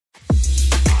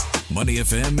Money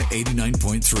FM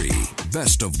 89.3.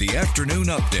 Best of the afternoon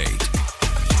update.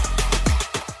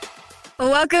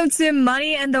 Welcome to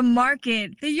Money and the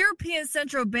Market. The European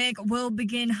Central Bank will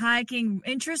begin hiking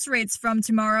interest rates from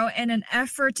tomorrow in an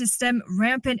effort to stem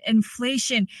rampant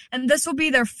inflation. And this will be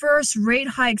their first rate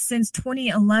hike since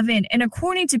 2011. And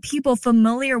according to people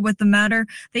familiar with the matter,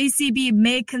 the ECB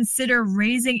may consider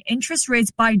raising interest rates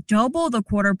by double the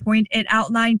quarter point it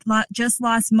outlined just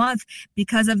last month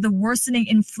because of the worsening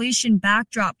inflation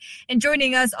backdrop. And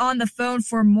joining us on the phone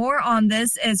for more on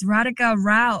this is Radhika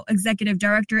Rao, Executive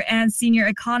Director and Senior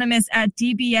Economist at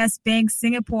DBS Bank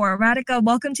Singapore. Radhika,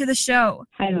 welcome to the show.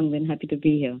 Hi, Rangvin. Happy to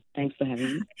be here. Thanks for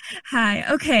having me. Hi.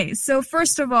 Okay. So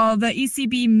first of all, the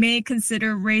ECB may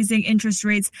consider raising interest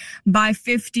rates by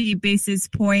 50 basis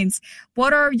points.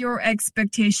 What are your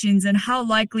expectations and how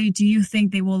likely do you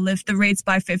think they will lift the rates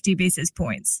by 50 basis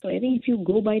points? So I think if you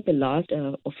go by the last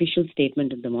official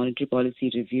statement of the Monetary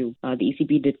Policy Review, the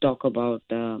ECB did talk about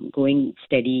going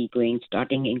steady,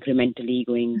 starting incrementally,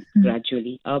 going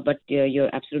gradually. But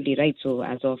you're absolutely right. So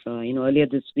as of earlier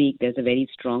this week, there's a very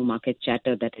strong market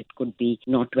chatter that it could be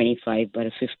not 25 but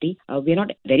a 50. We're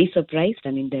not very surprised.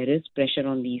 I mean, there is pressure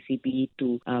on the ECB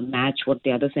to match what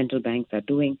the other central banks are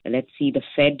doing. Let's see the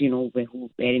Fed,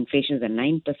 where inflation is at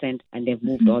 9% and they've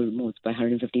moved almost by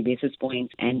 150 basis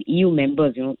points. And EU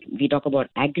members, we talk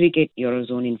about aggregate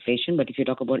Eurozone inflation, but if you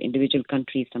talk about individual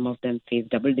countries, some of them face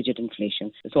double-digit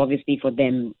inflation. So obviously for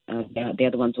them, they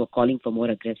are the ones who are calling for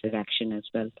more aggressive action as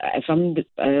well. From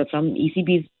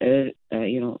ECB's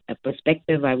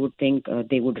perspective, I would think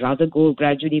they would rather go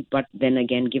gradually. But then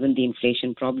again, given the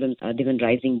inflation problems, given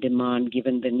rising demand,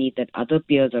 given the need that other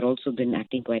peers are also been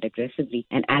acting quite aggressively,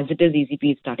 and as it is,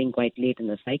 ECB is starting quite late in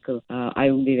the cycle, I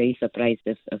would be very surprised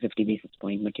if a 50 basis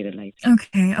point materialized.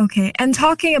 Okay. And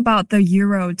talking about the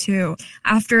euro too,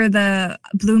 after the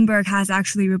Bloomberg has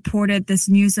actually reported this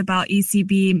news about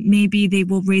ECB, maybe they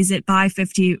will raise it by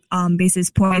 50 basis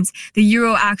points. The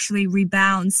euro actually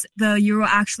rebounds. The euro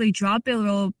actually dropped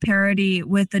below parity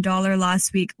with the dollar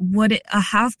last week. Would a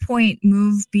half point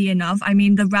move be enough? I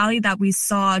mean, the rally that we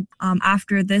saw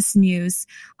after this news,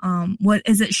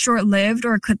 is it short-lived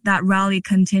or could that rally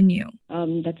continue?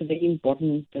 That's a very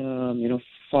important,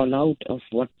 fallout of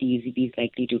what the ECB is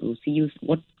likely to do. See,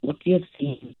 what we have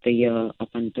seen the year up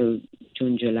until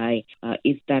June, July,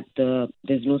 is that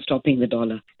there's no stopping the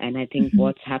dollar. And I think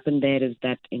what's happened there is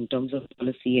that in terms of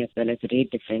policy as well as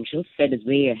rate differentials, Fed is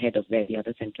way ahead of where the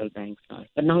other central banks are.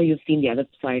 But now you've seen the other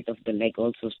side of the leg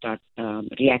also start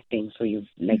reacting. So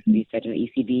we said,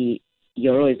 ECB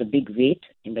euro is a big weight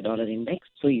in the dollar index.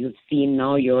 So you've seen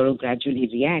now euro gradually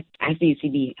react as the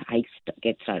ECB hikes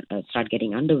start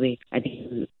getting underway. I think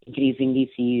you'll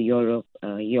increasingly see euro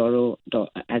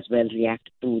as well react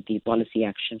to the policy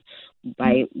action.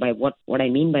 By what I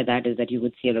mean by that is that you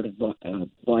would see a lot of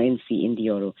buoyancy in the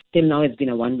euro. Till now, it's been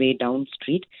a one-way down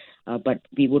street. But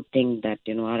we would think that,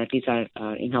 at least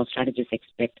our in-house strategists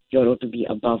expect euro to be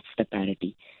above the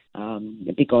parity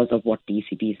because of what the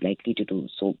ECB is likely to do.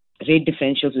 So rate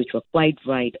differentials, which were quite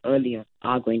wide earlier,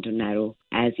 are going to narrow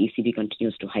as ECB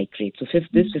continues to hike rates. So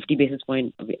this 50 basis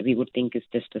point, we would think is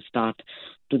just a start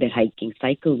to their hiking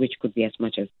cycle, which could be as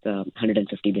much as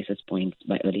 150 basis points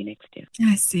by early next year.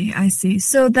 I see.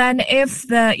 So then if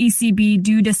the ECB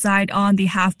do decide on the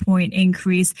half point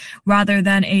increase rather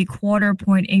than a quarter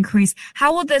point increase,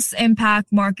 how will this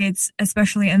impact markets,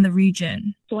 especially in the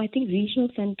region? So I think regional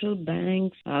central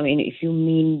banks, if you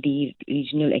mean the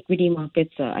regional equity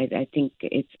markets, I think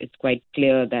it's quite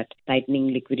clear that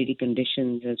tightening liquidity conditions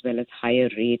as well as higher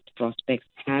rate prospects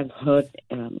have hurt,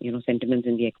 sentiments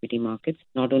in the equity markets,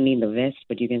 not only in the West,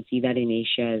 but you can see that in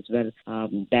Asia as well.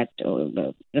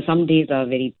 Some days are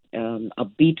very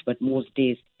upbeat, but most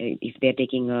days, if they're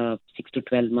taking a 6 to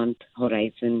 12 month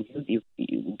horizon, you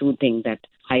do think that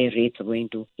higher rates are going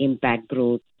to impact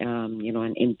growth,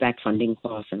 and impact funding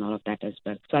costs and all of that as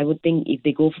well. So I would think if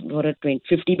they go for a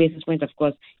 50 basis points, of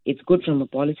course, it's good from a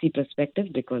policy perspective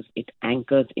because it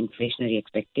anchors inflationary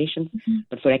expectations.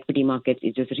 But for equity markets,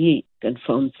 it just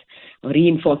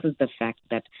reinforces the fact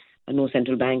that no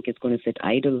central bank is going to sit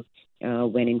idle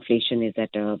when inflation is at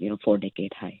a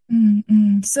 4-decade high.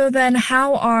 So then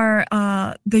how are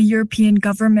the European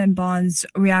government bonds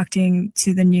reacting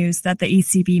to the news that the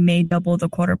ECB may double the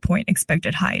quarter point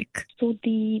expected hike? So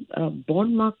the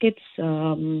bond markets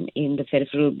in the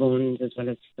federal bonds as well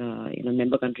as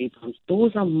member country bonds,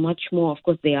 those are much more, of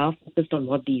course, they are focused on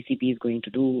what the ECB is going to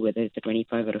do, whether it's a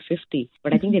 25 or a 50.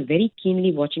 But I think they're very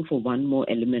keenly watching for one more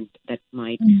element that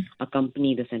might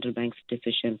accompany the central bank's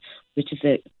decision, which is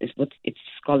what it's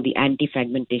called the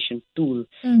anti-fragmentation tool.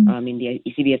 The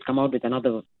ECB has come out with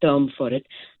another term for it.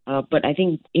 But I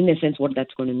think, in a sense, what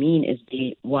that's going to mean is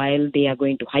while they are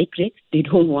going to hike rates, they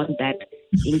don't want that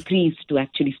increase to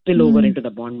actually spill over into the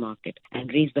bond market and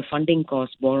raise the funding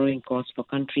costs, borrowing costs for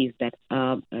countries that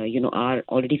are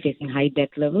already facing high debt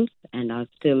levels and are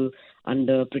still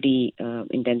under pretty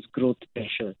intense growth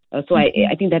pressure. So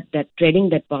I think that treading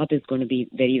that path is going to be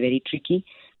very, very tricky.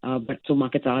 But so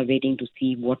markets are waiting to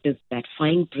see what is that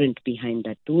fine print behind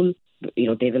that tool.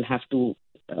 They will have to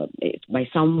by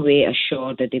some way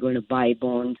assure that they're going to buy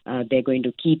bonds. They're going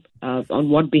to keep on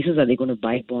what basis are they going to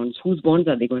buy bonds? Whose bonds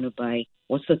are they going to buy?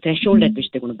 What's the threshold at which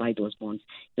they're going to buy those bonds?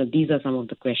 These are some of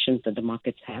the questions that the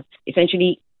markets have.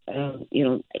 Essentially,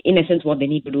 in essence, what they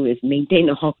need to do is maintain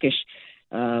a hawkish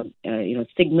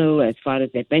signal as far as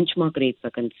their benchmark rates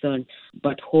are concerned,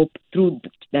 but hope through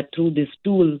this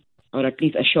tool, or at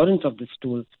least assurance of this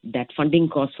tool, that funding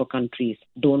costs for countries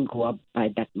don't go up by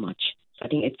that much. So I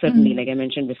think it's certainly, like I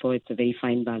mentioned before, it's a very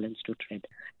fine balance to tread.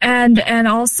 And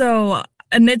also,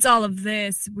 amidst all of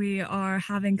this, we are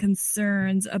having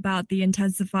concerns about the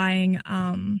intensifying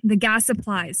the gas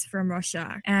supplies from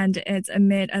Russia, and it's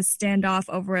amid a standoff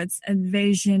over its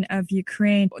invasion of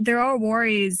Ukraine. There are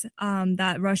worries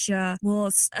that Russia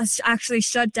will actually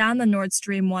shut down the Nord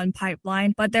Stream 1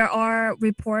 pipeline, but there are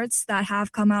reports that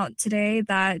have come out today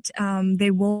that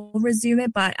they will resume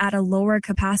it, but at a lower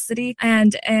capacity.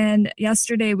 And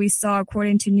yesterday we saw,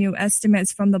 according to new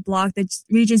estimates from the bloc, the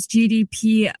region's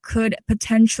GDP could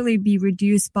potentially be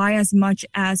reduced by as much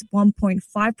as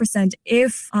 1.5%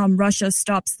 if Russia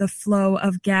stops the flow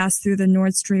of gas through the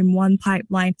Nord Stream 1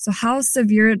 pipeline. So how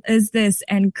severe is this,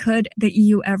 and could the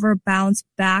EU ever bounce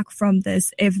back from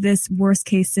this if this worst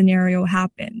case scenario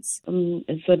happens?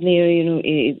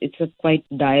 Certainly, it's a quite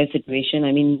dire situation.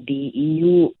 I mean, the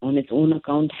EU on its own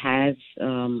account has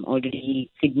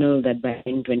already signaled that by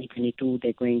in 2022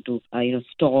 they're going to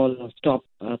stall or stop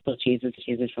purchases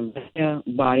from Russia,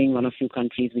 barring one or few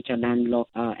countries which are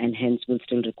landlocked and hence will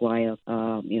still require,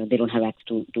 they don't have access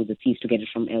to the seas to get it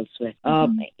from elsewhere.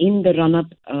 In the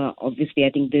run-up, obviously, I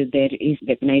think there is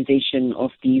weaponization of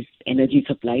these energy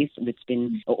supplies that's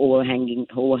been overhang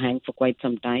for quite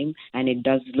some time, and it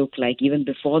does look like even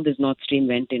before this Nord Stream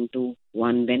went into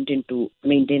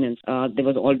maintenance, there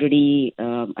was already,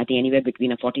 I think, anywhere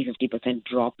between a 40-50%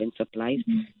 drop in supplies.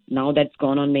 Now that's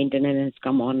gone on maintenance and it's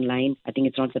come online, I think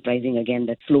it's not surprising again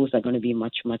that flows are going to be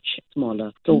much, much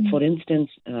smaller. So, for instance,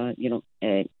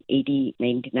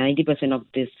 80-90% of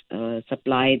this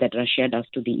supply that Russia does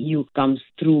to the EU comes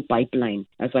through pipeline.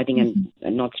 So I think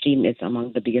Nord Stream is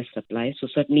among the biggest suppliers. So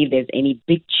certainly if there's any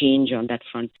big change on that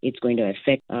front, it's going to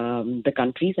affect the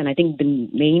countries. And I think the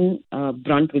main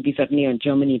brunt will be certainly on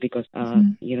Germany because,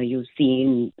 you've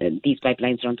seen these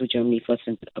pipelines run through Germany first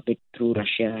and a bit through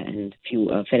Russia and a few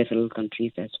peripheral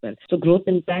countries as well. So growth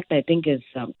impact, I think, is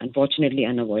unfortunately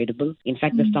unavoidable. In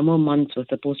fact, the summer months were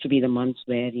supposed to be the months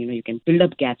where, you can build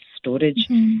up gas storage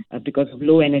because of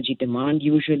low energy demand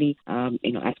usually,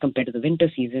 as compared to the winter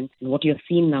season. And what you're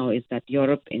seeing now is that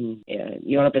Europe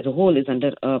as a whole is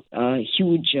under a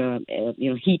huge,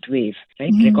 heat wave,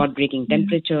 right? Record-breaking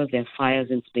temperatures. There are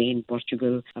fires in Spain,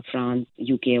 Portugal, France,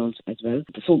 UK also as well.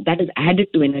 So that is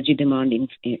added to energy demand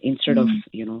instead of,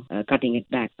 cutting it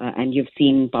back. And you've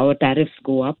seen power tariffs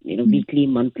go up, weekly,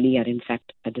 monthly are in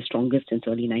fact at the strongest since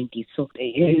early 90s. So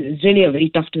it's really a very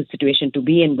tough situation to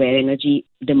be in where energy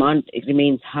demand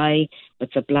remains high,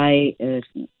 but supply is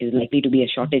likely to be a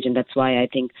shortage. And that's why I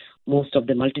think most of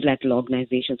the multilateral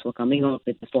organizations who are coming out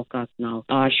with the forecast now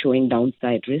are showing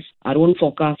downside risk. Our own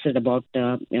forecast is about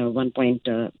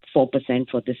 1.4%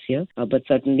 for this year. But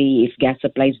certainly if gas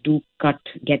supplies do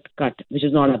get cut, which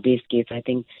is not a base case, I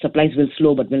think supplies will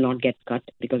slow but will not get cut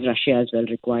because Russia as well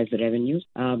requires the revenues.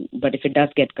 But if it does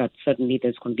get cut, certainly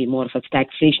there's going to be more of a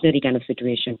stagflationary kind of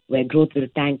situation where growth will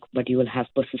tank, but you will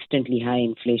have persistently high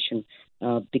inflation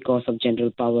because of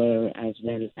general power as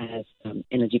well as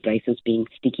energy prices being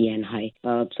sticky and high.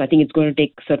 So I think it's going to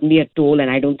take certainly a toll, and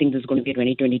I don't think there's going to be a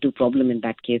 2022 problem in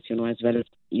that case, as well as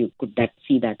you could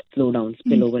see that slowdown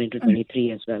spill over into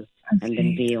 23 as well. Okay. And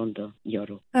then weigh on the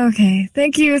euro. Okay.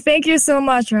 Thank you. Thank you so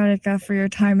much, Radhika, for your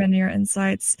time and your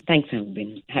insights. Thanks,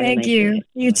 Hangbin. Thank you. Day.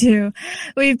 You too.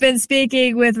 We've been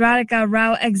speaking with Radhika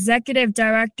Rao, Executive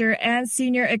Director and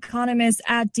Senior Economist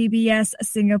at DBS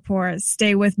Singapore.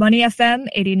 Stay with Money FM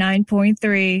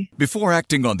 89.3. Before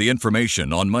acting on the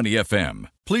information on Money FM,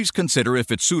 please consider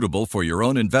if it's suitable for your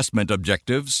own investment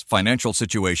objectives, financial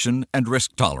situation, and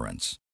risk tolerance.